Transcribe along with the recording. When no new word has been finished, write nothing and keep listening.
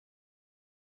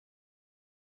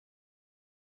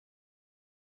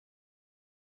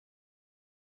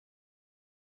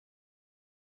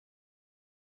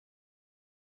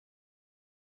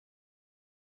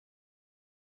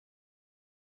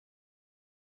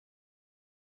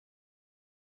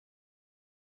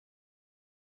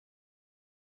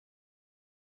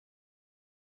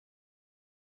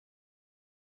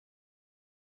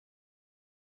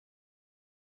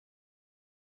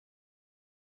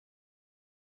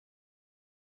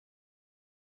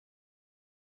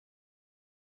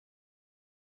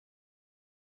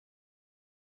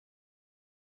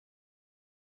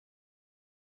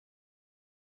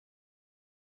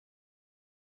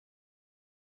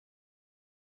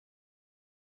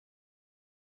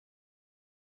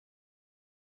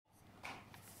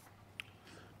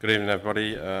Good evening,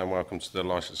 everybody, and welcome to the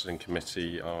Licensing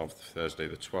Committee of Thursday,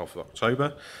 the 12th of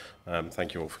October.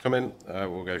 Thank you all for coming.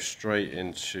 We'll go straight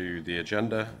into the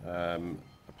agenda.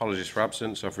 Apologies for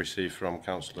absence I've received from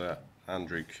Councillor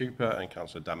Andrew Cooper and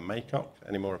Councillor Dan Maycock.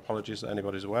 Any more apologies that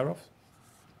anybody's aware of?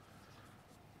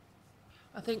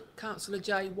 I think Councillor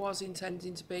Jay was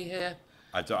intending to be here.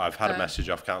 I've had a message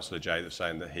off Councillor Jay that's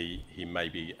saying that he may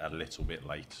be a little bit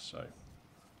late, so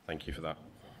thank you for that.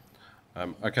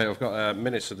 Okay, I've got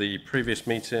minutes of the previous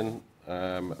meeting.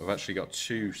 I've actually got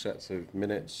two sets of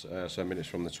minutes. So minutes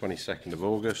from the 22nd of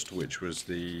August, which was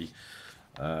the,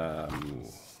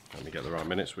 let me get the right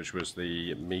minutes, which was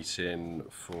the meeting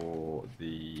for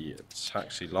the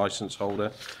taxi licence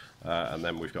holder. And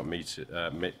then we've got minutes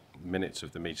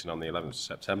of the meeting on the 11th of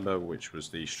September, which was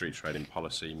the street trading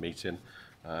policy meeting.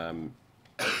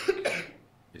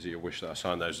 Is it your wish that I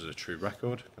sign those as a true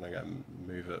record? Can I get a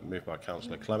move by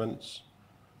Councillor Clements,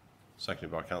 seconded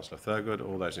by Councillor Thurgood?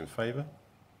 All those in favour?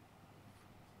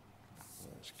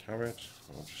 That's carried.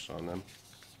 I'll just sign them.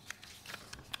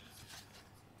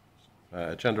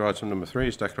 Agenda item number 3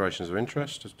 is declarations of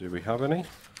interest. Do we have any?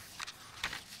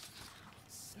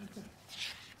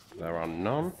 There are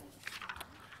none.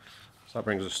 So that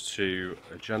brings us to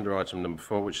agenda item number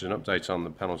 4, which is an update on the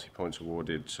penalty points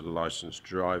awarded to the licensed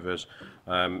drivers.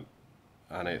 And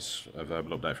it's a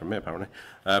verbal update from me, apparently.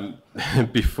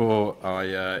 Before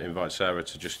I invite Sarah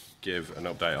to just give an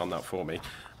update on that for me,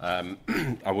 I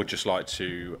would just like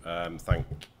to thank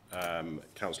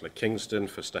Councillor Kingston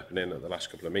for stepping in at the last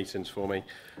couple of meetings for me,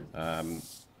 and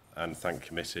thank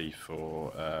committee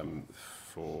for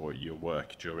your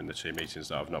work during the 2 meetings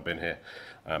that I've not been here.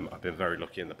 I've been very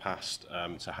lucky in the past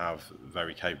to have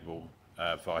very capable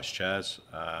vice chairs,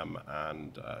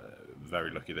 and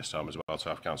very lucky this time as well to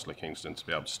have Councillor Kingston to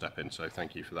be able to step in, so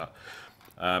thank you for that.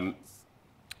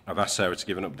 I've asked Sarah to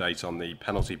give an update on the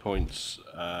penalty points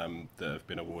that have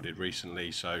been awarded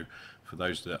recently. So for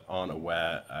those that aren't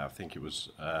aware, I think it was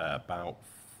about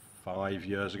 5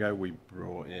 years ago we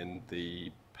brought in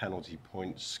the penalty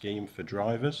points scheme for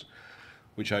drivers,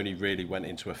 which only really went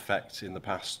into effect in the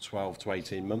past 12 to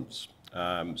 18 months.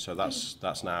 So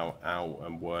that's now out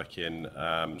and working.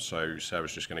 So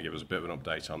Sarah's just going to give us a bit of an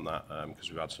update on that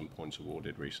because we've had some points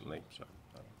awarded recently. So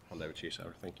I'll hand over to you,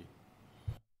 Sarah. Thank you.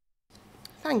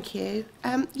 Thank you.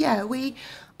 Yeah, we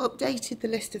updated the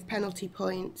list of penalty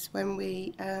points when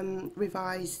we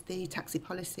revised the taxi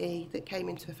policy that came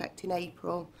into effect in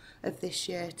April of this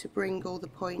year to bring all the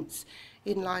points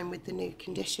in line with the new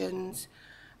conditions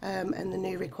and the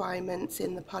new requirements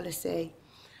in the policy.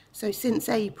 So since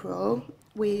April,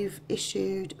 we've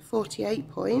issued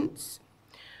 48 points,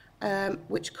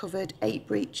 which covered 8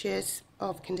 breaches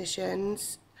of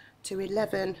conditions to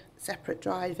 11 separate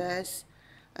drivers.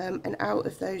 And out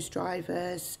of those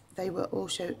drivers, they were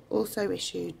also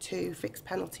issued 2 fixed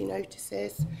penalty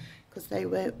notices because they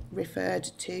were referred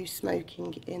to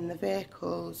smoking in the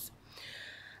vehicles.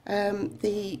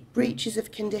 The breaches of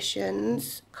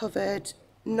conditions covered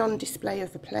non-display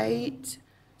of a plate,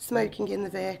 smoking in the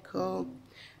vehicle,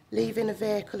 leaving a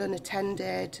vehicle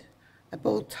unattended, a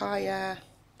bald tyre,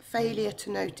 failure to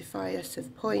notify us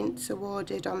of points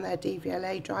awarded on their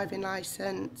DVLA driving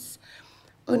licence,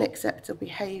 unacceptable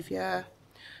behaviour,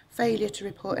 failure to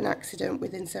report an accident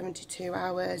within 72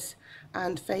 hours,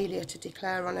 and failure to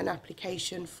declare on an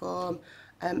application form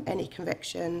any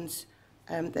convictions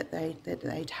that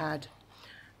they'd had.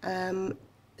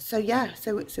 So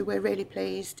we're really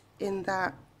pleased in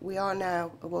that we are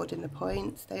now awarding the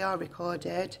points. They are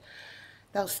recorded.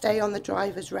 They'll stay on the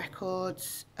driver's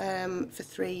records for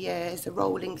 3 years, a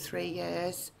rolling 3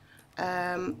 years.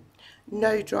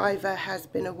 No driver has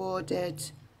been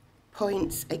awarded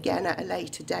points again at a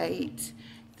later date.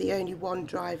 The only one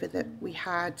driver that we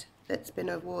had that's been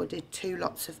awarded 2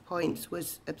 lots of points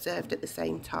was observed at the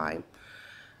same time.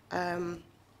 So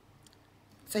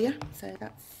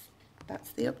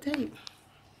that's the update.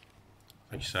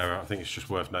 Thank you, Sarah. I think it's just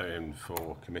worth noting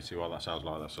for committee, while that sounds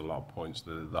like that's a lot of points,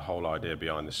 the whole idea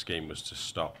behind the scheme was to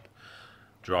stop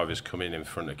drivers coming in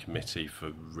front of committee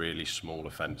for really small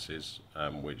offences,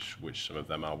 which some of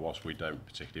them are. Whilst we don't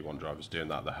particularly want drivers doing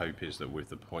that, the hope is that with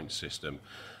the point system,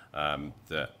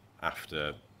 that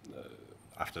after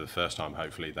the first time,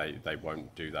 hopefully they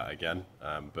won't do that again.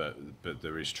 But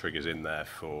there is triggers in there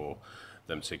for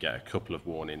them to get a couple of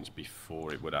warnings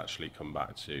before it would actually come in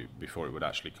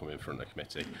front of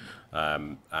committee.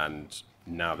 And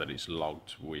now that it's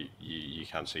logged, you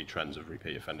can see trends of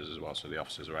repeat offenders as well, so the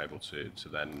officers are able to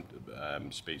then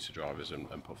speak to drivers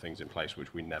and put things in place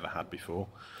which we never had before.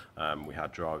 We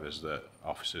had drivers that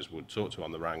officers would talk to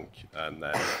on the rank, and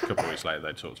then a couple of weeks later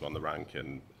they'd talk to on the rank,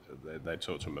 and they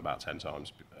talked to them about 10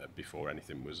 times before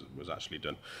anything was actually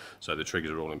done. So the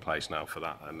triggers are all in place now for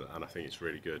that, and I think it's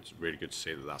really good to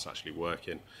see that that's actually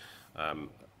working.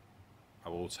 I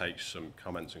will take some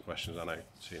comments and questions. I know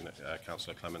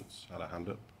Councillor Clements had a hand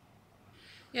up.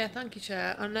 Yeah, thank you,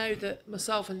 Chair. I know that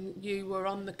myself and you were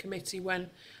on the committee when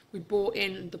we brought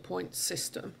in the points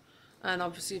system, and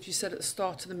obviously, if you said at the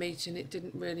start of the meeting, it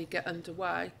didn't really get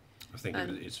underway. I think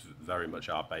it's very much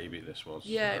our baby, this was.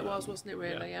 Yeah, it was, wasn't it,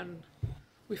 really? Yeah. And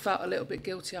we felt a little bit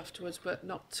guilty afterwards, but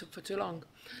not for too long.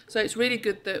 So it's really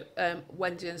good that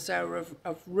Wendy and Sarah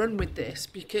have run with this,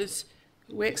 because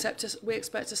we expect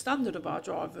a standard of our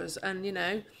drivers. And, you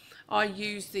know, I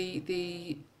use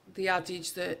the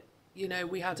adage that, you know,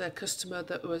 we had a customer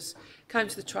that came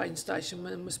to the train station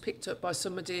and was picked up by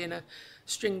somebody in a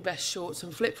string vest, shorts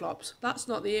and flip-flops. That's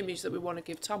not the image that we want to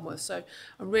give Tamworth. So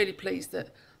I'm really pleased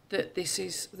that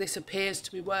this appears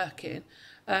to be working.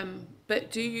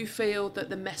 But do you feel that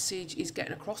the message is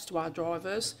getting across to our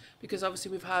drivers? Because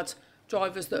obviously we've had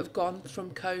drivers that have gone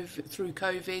through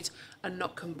COVID and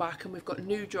not come back, and we've got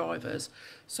new drivers.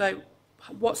 So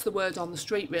what's the word on the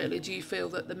street, really? Do you feel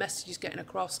that the message is getting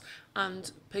across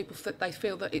and people they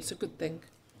feel that it's a good thing?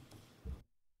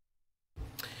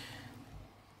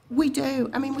 We do.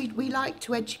 I mean, we like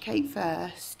to educate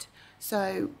first,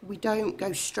 so we don't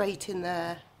go straight in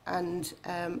there and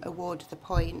award the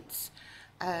points.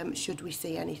 Should we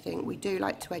see anything, we do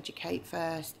like to educate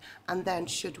first, and then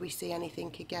should we see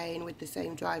anything again with the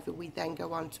same driver, we then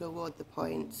go on to award the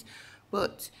points.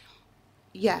 But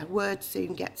yeah, word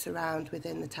soon gets around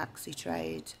within the taxi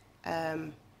trade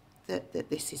that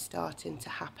this is starting to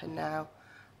happen now,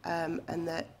 and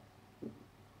that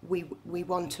we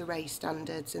want to raise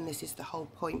standards, and this is the whole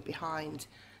point behind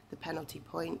the penalty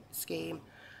point scheme.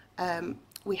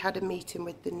 We had a meeting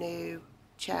with the new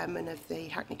chairman of the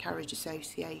Hackney Carriage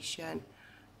Association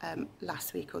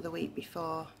last week or the week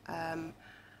before,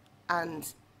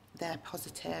 and they're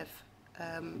positive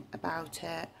about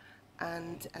it,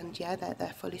 and yeah,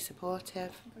 they're fully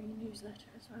supportive. Bring a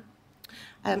newsletter as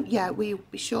well. Yeah, we'll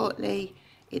be shortly.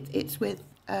 It's with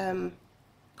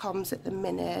comms at the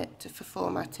minute for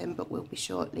formatting, but we'll be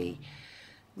shortly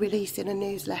releasing a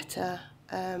newsletter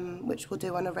which we'll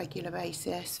do on a regular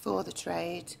basis for the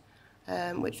trade,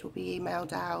 which will be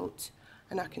emailed out,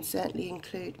 and I can certainly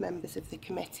include members of the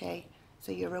committee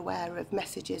so you're aware of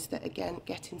messages that are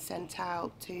getting sent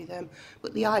out to them.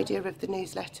 But the idea of the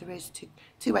newsletter is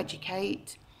to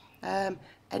educate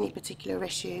any particular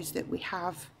issues that we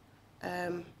have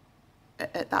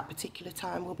at that particular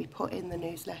time will be put in the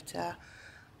newsletter.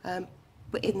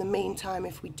 But in the meantime,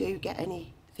 if we do get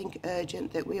anything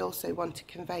urgent that we also want to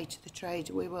convey to the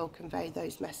trade, we will convey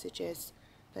those messages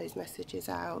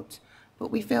out.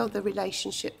 But we feel the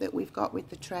relationship that we've got with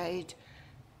the trade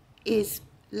is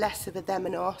less of a them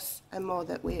and us, and more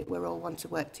that we're all want to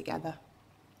work together.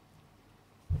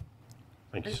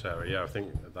 Thank you, Sarah. Yeah, I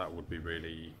think that would be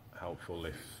really helpful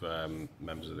if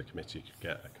members of the committee could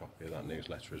get a copy of that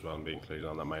newsletter as well and be included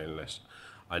on that mailing list.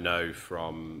 I know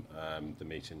from the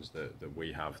meetings that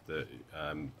we have that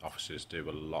officers do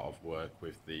a lot of work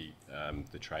with the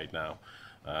trade now,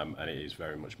 and it is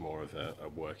very much more of a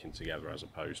working together as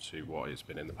opposed to what it's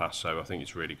been in the past. So I think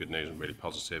it's really good news and really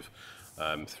positive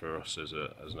for us as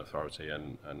an authority,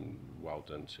 and well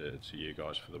done to you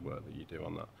guys for the work that you do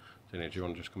on that. Tina, do you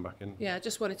want to just come back in? Yeah, I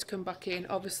just wanted to come back in.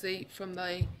 Obviously, from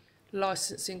the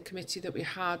licensing committee that we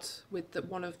had with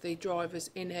one of the drivers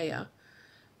in here,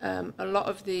 a lot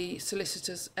of the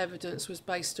solicitor's evidence was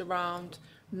based around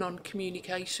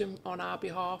non-communication on our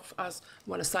behalf. As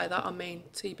when I say that, I mean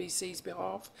TBC's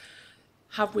behalf.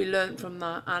 Have we learnt from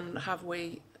that, and have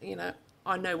we, you know,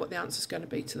 I know what the answer is going to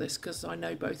be to this because I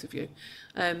know both of you,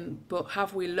 but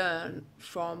have we learned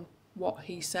from what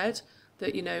he said,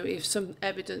 that, you know, if some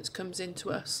evidence comes into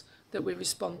us, that we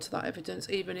respond to that evidence,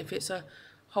 even if it's a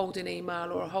holding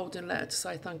email or a holding letter to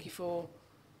say thank you for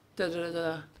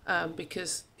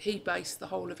because he based the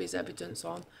whole of his evidence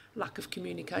on lack of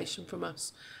communication from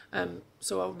us.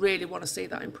 So I really want to see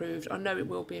that improved. I know it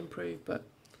will be improved, but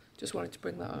just wanted to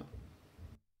bring that up.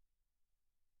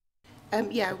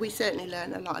 Yeah, we certainly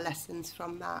learned a lot of lessons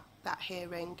from that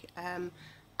hearing,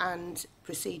 and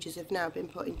procedures have now been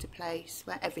put into place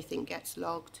where everything gets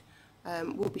logged.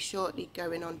 We'll be shortly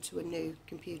going on to a new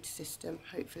computer system,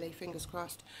 hopefully, fingers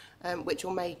crossed, which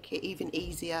will make it even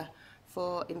easier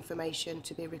for information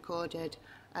to be recorded.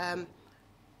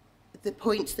 The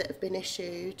points that have been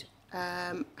issued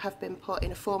have been put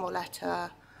in a formal letter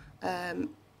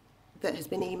that has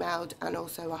been emailed, and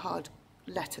also a hard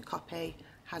letter copy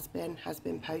has been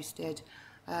posted.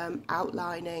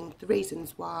 outlining the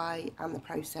reasons why and the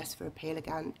process for appeal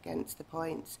against the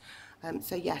points.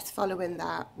 So yes, following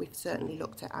that, we've certainly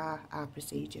looked at our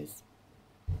procedures.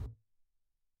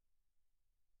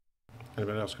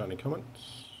 Anybody else got any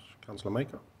comments? Councillor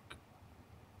Maker?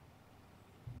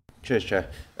 Cheers, Chair.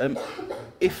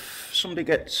 If somebody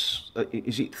gets,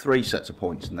 is it 3 sets of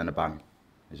points and then a ban?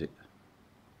 Is it?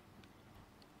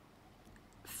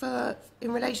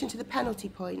 In relation to the penalty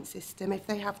point system, if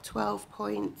they have 12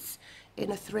 points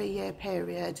in a 3-year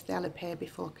period, they'll appear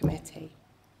before committee.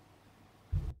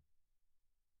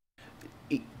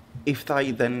 If they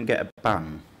then get a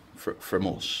ban from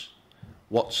us,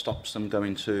 what stops them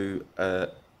going to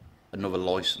another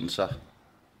licenser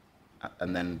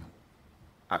and then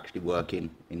actually working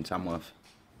in Tamworth?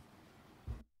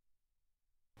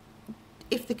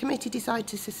 If the committee decide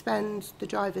to suspend the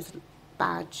driver's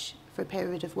badge for a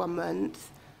period of 1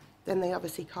 month, then they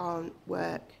obviously can't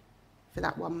work for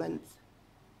that 1 month.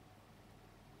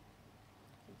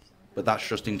 But that's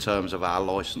just in terms of our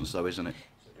licence though, isn't it?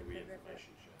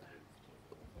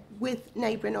 With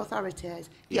neighbouring authorities?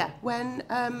 Yeah, when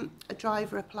a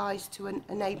driver applies to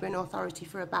a neighbouring authority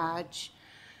for a badge,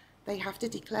 they have to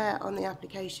declare on the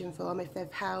application form if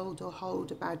they've held or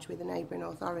hold a badge with a neighbouring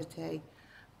authority.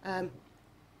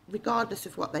 Regardless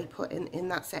of what they put in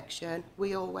that section,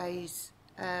 we always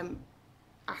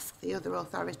ask the other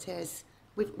authorities.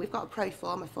 We've got a pro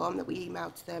forma form that we email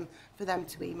to them for them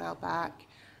to email back.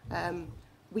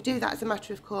 We do that as a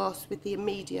matter of course with the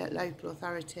immediate local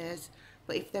authorities,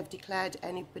 but if they've declared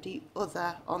anybody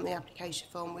other on the application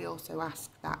form, we also ask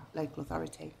that local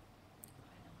authority.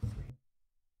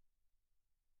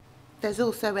 There's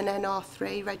also an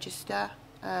NR3 register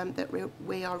that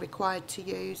we are required to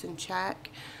use and check,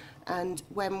 and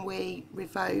when we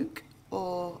revoke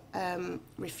or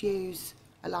refuse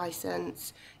a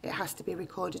licence, it has to be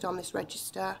recorded on this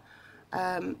register,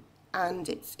 and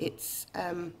it's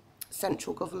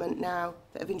central government now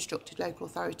that have instructed local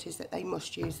authorities that they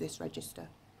must use this register.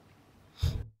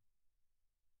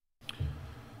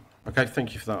 Okay,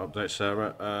 thank you for that update,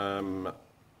 Sarah.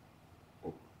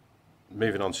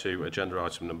 Moving on to agenda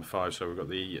item number 5, so we've got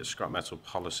the scrap metal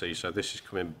policy. So this is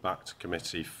coming back to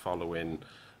committee following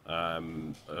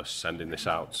us sending this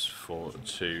out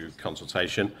to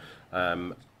consultation.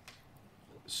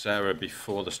 Sarah,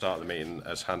 before the start of the meeting,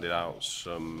 has handed out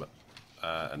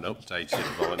an updated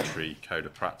voluntary code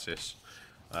of practice,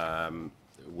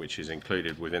 which is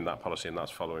included within that policy, and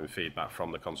that's following feedback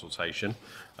from the consultation.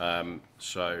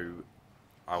 So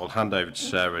I will hand over to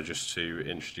Sarah just to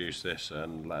introduce this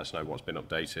and let us know what's been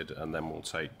updated, and then we'll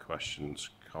take questions,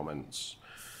 comments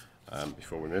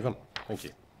before we move on. Thank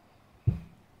you.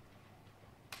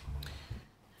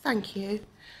 Thank you.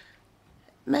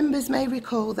 Members may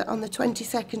recall that on the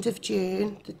 22nd of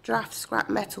June, the draft scrap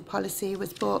metal policy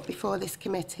was brought before this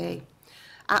committee.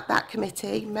 At that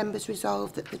committee, members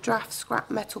resolved that the draft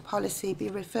scrap metal policy be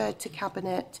referred to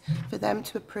Cabinet for them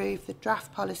to approve the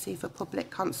draft policy for public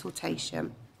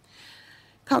consultation.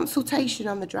 Consultation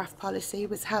on the draft policy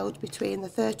was held between the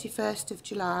 31st of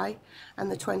July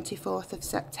and the 24th of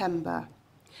September.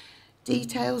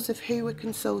 Details of who were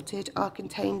consulted are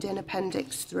contained in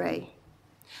Appendix 3.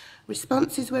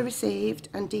 Responses were received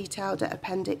and detailed at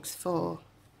Appendix 4.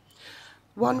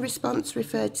 One response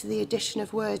referred to the addition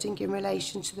of wording in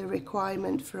relation to the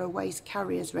requirement for a waste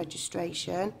carrier's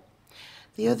registration.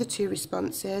 The other 2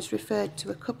 responses referred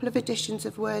to a couple of additions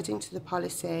of wording to the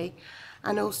policy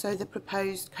and also the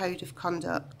proposed code of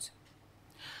conduct.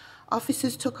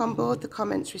 Officers took on board the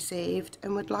comments received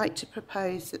and would like to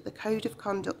propose that the code of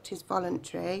conduct is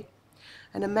voluntary,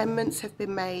 and amendments have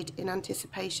been made in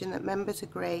anticipation that members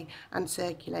agree and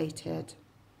circulated.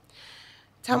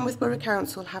 Tamworth Borough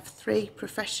Council have 3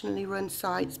 professionally run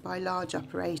sites by large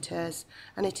operators,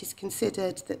 and it is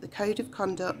considered that the Code of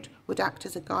Conduct would act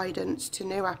as a guidance to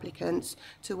new applicants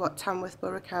to what Tamworth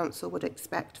Borough Council would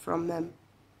expect from them.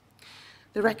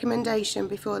 The recommendation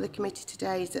before the committee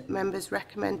today is that members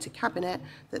recommend to Cabinet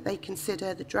that they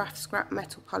consider the draft scrap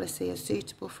metal policy as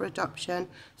suitable for adoption,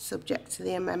 subject to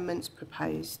the amendments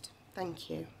proposed. Thank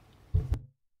you.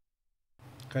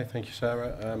 Okay, thank you,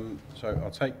 Sarah. So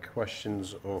I'll take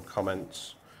questions or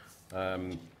comments.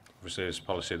 Obviously, it's a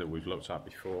policy that we've looked at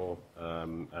before,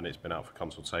 and it's been out for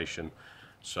consultation.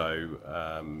 So,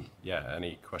 yeah,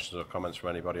 any questions or comments from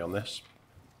anybody on this?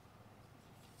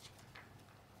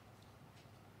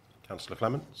 Councillor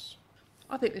Clements?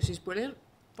 I think this is brilliant.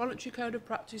 Voluntary code of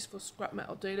practice for scrap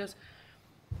metal dealers.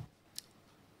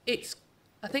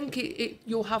 I think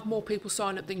you'll have more people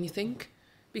sign up than you think,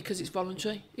 because it's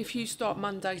voluntary. If you start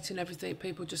mandating everything,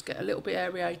 people just get a little bit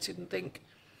aerated and think,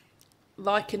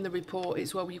 like in the report,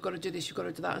 it's, well, you've got to do this, you've got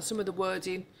to do that, and some of the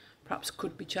wording perhaps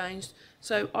could be changed.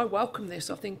 So I welcome this.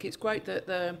 I think it's great that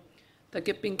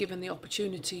they've been given the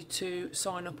opportunity to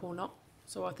sign up or not.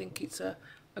 So I think it's a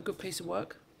good piece of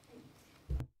work.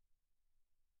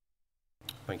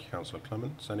 Thank you, Councillor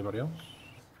Clements. Anybody else?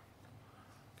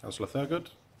 Councillor Thurgood?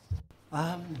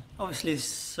 Obviously,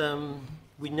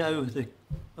 we know the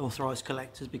authorised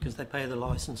collectors because they pay the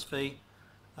licence fee,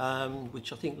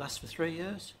 which I think lasts for 3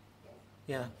 years.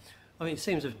 Yeah, I mean, it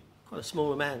seems quite a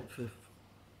small amount for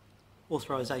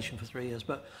authorisation for 3 years,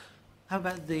 but how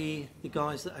about the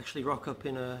guys that actually rock up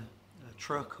in a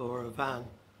truck or a van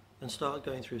and start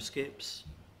going through skips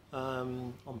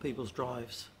on people's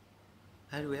drives?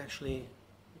 How do we actually,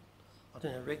 I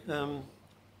don't know,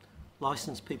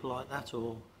 licence people like that,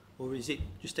 or is it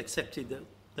just accepted that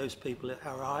those people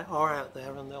are out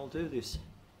there and they'll do this?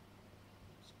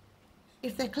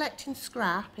 If they're collecting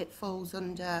scrap, it falls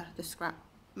under the scrap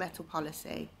metal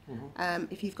policy.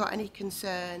 If you've got any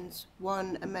concerns,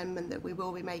 one amendment that we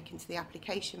will be making to the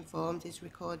application forms is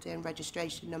recording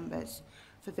registration numbers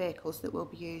for vehicles that will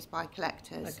be used by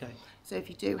collectors. Okay. So if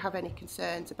you do have any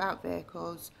concerns about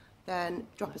vehicles, then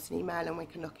drop us an email and we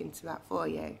can look into that for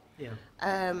you. Yeah.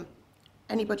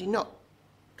 Anybody not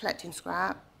collecting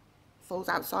scrap falls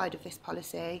outside of this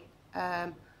policy,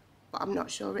 but I'm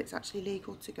not sure it's actually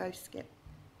legal to go skip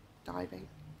diving.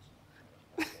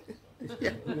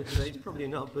 Yeah, it's probably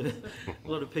not, but a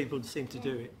lot of people seem to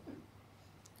do it.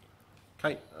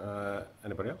 Okay,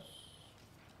 anybody else?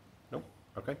 No?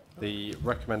 Okay. The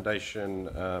recommendation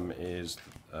is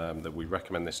that we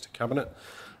recommend this to Cabinet,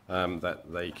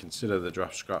 that they consider the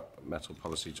draft scrap metal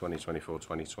policy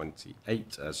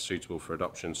 2024-2028 as suitable for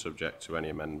adoption, subject to any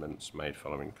amendments made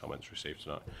following comments received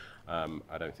tonight.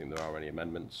 I don't think there are any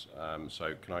amendments,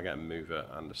 so can I get a mover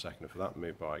and a seconder for that?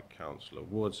 Moved by Councillor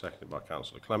Wood, seconded by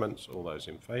Councillor Clements. All those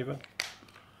in favour?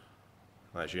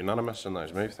 That's unanimous and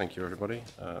those moved. Thank you, everybody.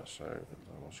 So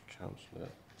that was Councillor.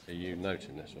 Are you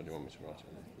noting this, or do you want me to write it?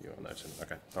 You are noting.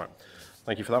 Okay, all right.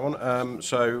 Thank you for that one.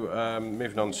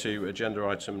 Moving on to agenda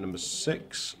item number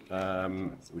 6,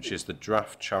 which is the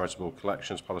draft charitable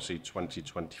collections policy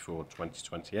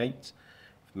 2024-2028.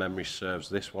 If memory serves,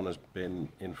 this one has been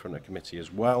in front of committee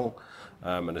as well,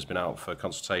 and has been out for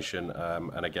consultation.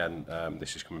 And again,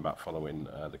 this is coming back following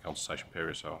the consultation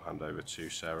period, so I'll hand over to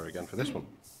Sarah again for this one.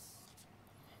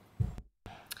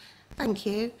 Thank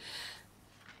you.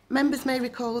 Members may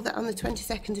recall that on the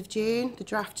 22nd of June, the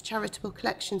draft charitable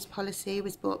collections policy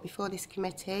was brought before this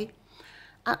committee.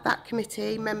 At that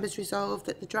committee, members resolved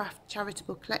that the draft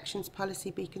charitable collections policy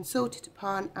be consulted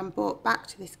upon and brought back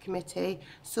to this committee,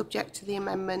 subject to the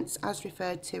amendments as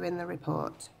referred to in the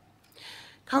report.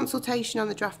 Consultation on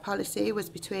the draft policy was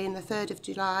between the 3rd of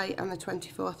July and the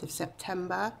 24th of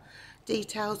September.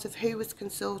 Details of who was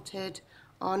consulted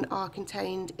on are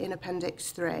contained in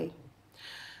Appendix 3.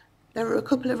 There were a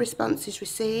couple of responses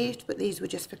received, but these were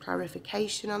just for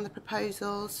clarification on the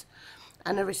proposals,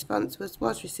 and a response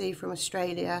was received from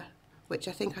Australia, which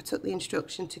I think I took the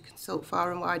instruction to consult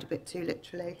far and wide a bit too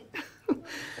literally.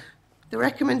 The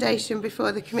recommendation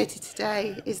before the committee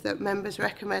today is that members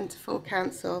recommend to full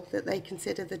council that they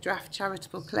consider the draft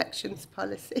charitable collections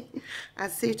policy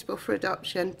as suitable for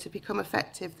adoption to become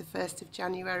effective the 1st of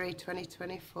January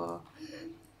 2024.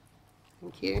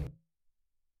 Thank you.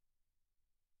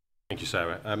 Thank you,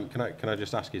 Sarah. Can I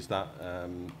just ask, is that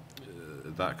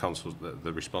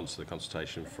the response to the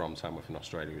consultation from Tamworth in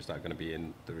Australia, is that going to be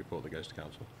in the report that goes to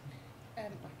council? I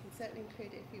can certainly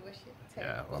include it if you wish it.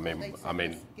 Yeah, I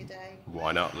mean,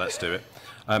 why not? Let's do it.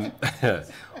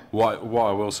 What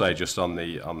I will say, just on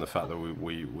the fact that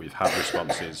we've had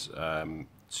responses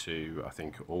to, I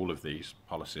think, all of these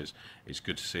policies, it's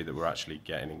good to see that we're actually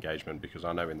getting engagement, because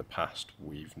I know in the past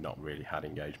we've not really had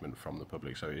engagement from the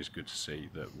public, so it is good to see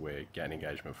that we're getting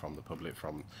engagement from the public,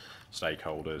 from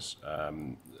stakeholders.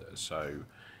 So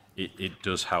it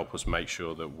does help us make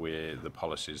sure that the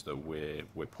policies that we're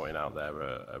putting out there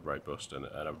are robust and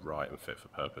are right and fit for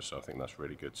purpose. So I think that's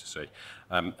really good to see.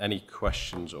 Any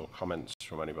questions or comments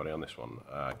from anybody on this one?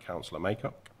 Councillor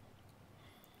Maycock?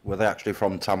 Were they actually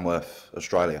from Tamworth,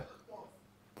 Australia?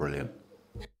 Brilliant.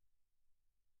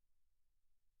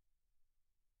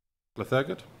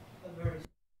 Thurgood?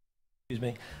 Excuse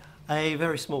me. A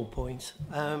very small point.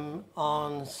 On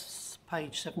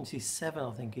page 77,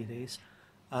 I think it is,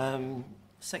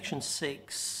 section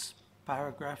 6,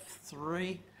 paragraph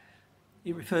 3,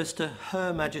 it refers to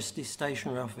Her Majesty's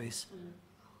Stationery Office.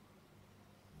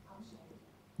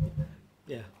 Mm.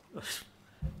 Yeah.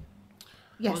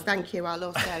 Yes, thank you.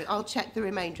 I'll check the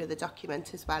remainder of the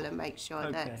document as well and make sure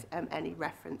Okay. that any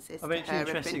references I to mean, it's her have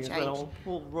been interesting changed. as well.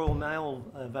 All Royal Mail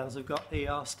vans have got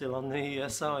ER still on the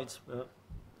sides, but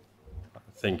I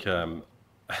think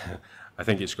I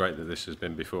think it's great that this has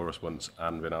been before us once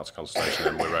and been out of consultation,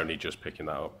 and we're only just picking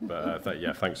that up. But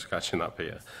yeah, thanks for catching that,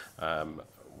 Peter.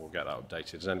 We'll get that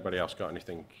updated. Has anybody else got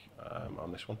anything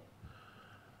on this one?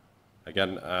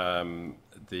 Again,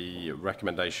 the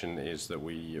recommendation is that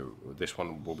this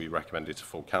one will be recommended to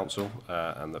full council,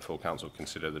 and that full council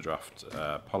consider the draft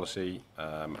policy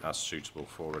as suitable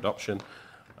for adoption.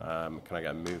 Can I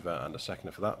get a mover and a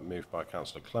seconder for that? Moved by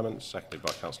Councillor Clements, seconded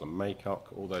by Councillor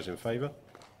Maycock. All those in favour?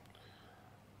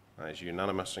 That is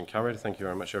unanimous and carried. Thank you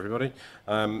very much, everybody.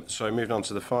 So moving on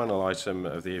to the final item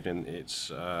of the evening,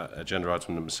 it's agenda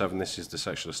item number 7. This is the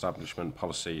Sexual Establishment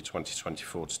Policy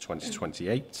 2024 to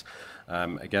 2028.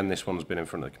 Again, this one's been in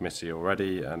front of the committee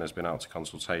already and has been out to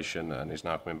consultation and is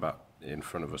now coming back in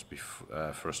front of us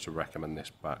for us to recommend this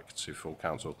back to full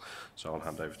council. So I'll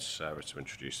hand over to Sarah to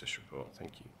introduce this report.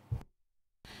 Thank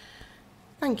you.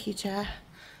 Thank you, Chair.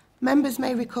 Members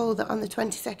may recall that on the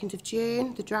 22nd of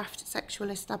June, the draft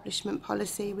Sexual Establishment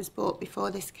Policy was brought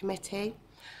before this committee.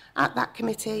 At that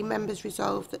committee, members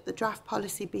resolved that the draft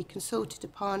policy be consulted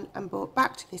upon and brought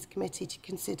back to this committee to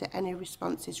consider any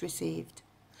responses received.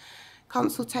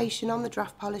 Consultation on the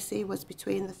draft policy was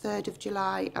between the 3rd of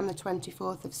July and the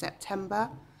 24th of September.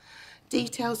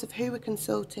 Details of who were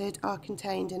consulted are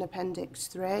contained in Appendix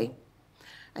 3.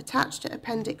 Attached to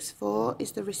Appendix 4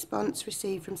 is the response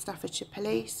received from Staffordshire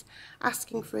Police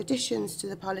asking for additions to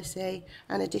the policy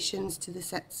and additions to the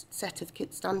set of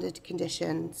standard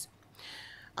conditions.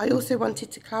 I also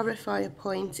wanted to clarify a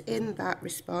point in that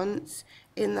response,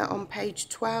 in that on page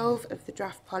 12 of the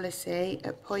draft policy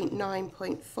at point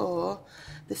 9.4,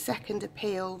 the second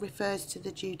appeal refers to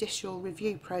the judicial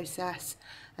review process,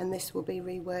 and this will be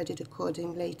reworded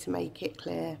accordingly to make it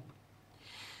clear.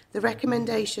 The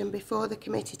recommendation before the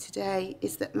committee today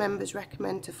is that members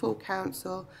recommend to full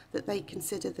council that they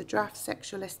consider the draft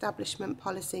Sexual Establishment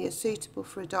Policy as suitable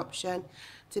for adoption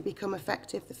to become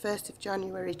effective the 1st of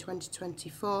January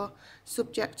 2024,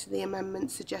 subject to the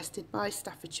amendments suggested by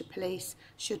Staffordshire Police,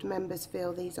 should members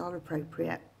feel these are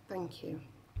appropriate. Thank you.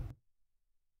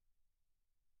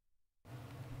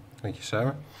 Thank you,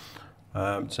 Sarah.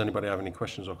 Does anybody have any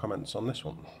questions or comments on this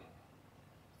one?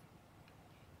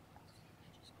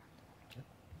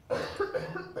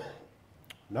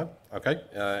 No? Okay.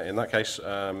 In that case,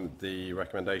 the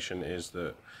recommendation is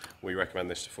that we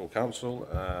recommend this to full council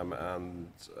and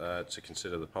to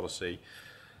consider the policy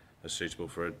as suitable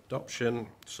for adoption,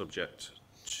 subject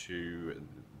to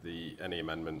any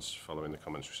amendments following the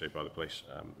comments received by the police.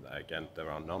 Again,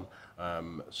 there are none.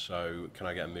 So can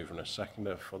I get a mover and a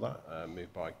seconder for that?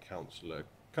 Moved by Councillor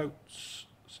Coates,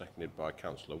 seconded by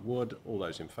Councillor Wood. All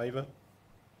those in favour?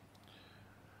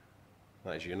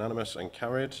 That is unanimous and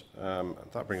carried.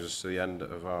 That brings us to the end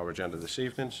of our agenda this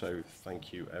evening, so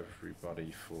thank you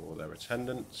everybody for their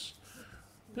attendance.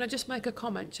 Can I just make a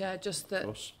comment, Chair, just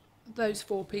that those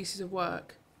 4 pieces of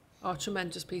work are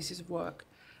tremendous pieces of work,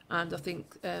 and I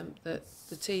think that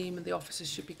the team and the officers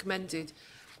should be commended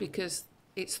because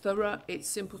it's thorough, it's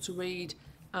simple to read,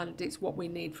 and it's what we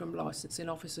need from licensing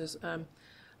officers.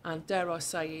 And dare I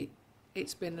say,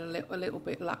 it's been a little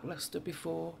bit lacklustre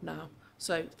before now.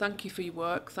 So thank you for your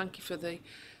work, thank you for the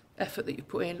effort that you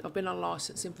put in. I've been on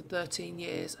licensing for 13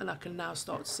 years and I can now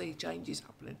start to see changes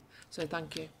happening. So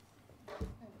thank you.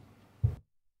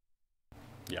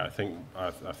 Yeah, I think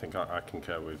I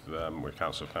concur with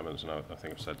Councillor Clements, and I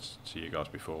think I've said to you guys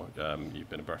before, you've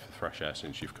been a breath of fresh air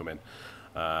since you've come in,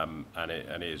 and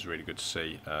it is really good to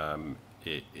see.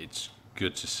 It's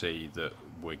good to see that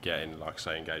we're getting, like I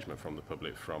say, engagement from the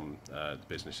public, from the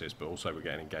businesses, but also we're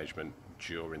getting engagement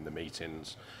during the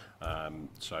meetings. I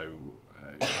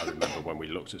remember when we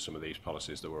looked at some of these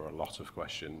policies, there were a lot of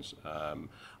questions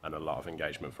and a lot of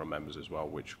engagement from members as well,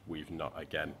 which we've not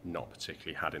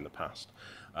particularly had in the past.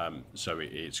 So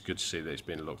it's good to see that it's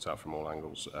been looked at from all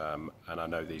angles, and I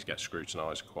know these get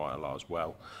scrutinised quite a lot as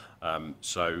well.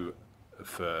 So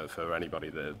for anybody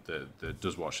that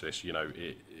does watch this, you know,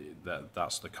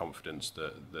 that's the confidence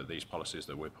that these policies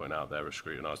that we're putting out there are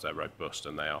scrutinised, they're robust,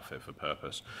 and they are fit for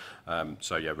purpose.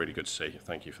 So yeah, really good to see.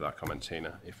 Thank you for that comment,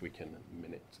 Tina. If we can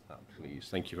minute that, please.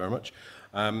 Thank you very much.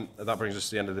 That brings us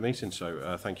to the end of the meeting.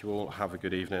 So thank you all. Have a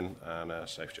good evening and a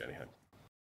safe journey home.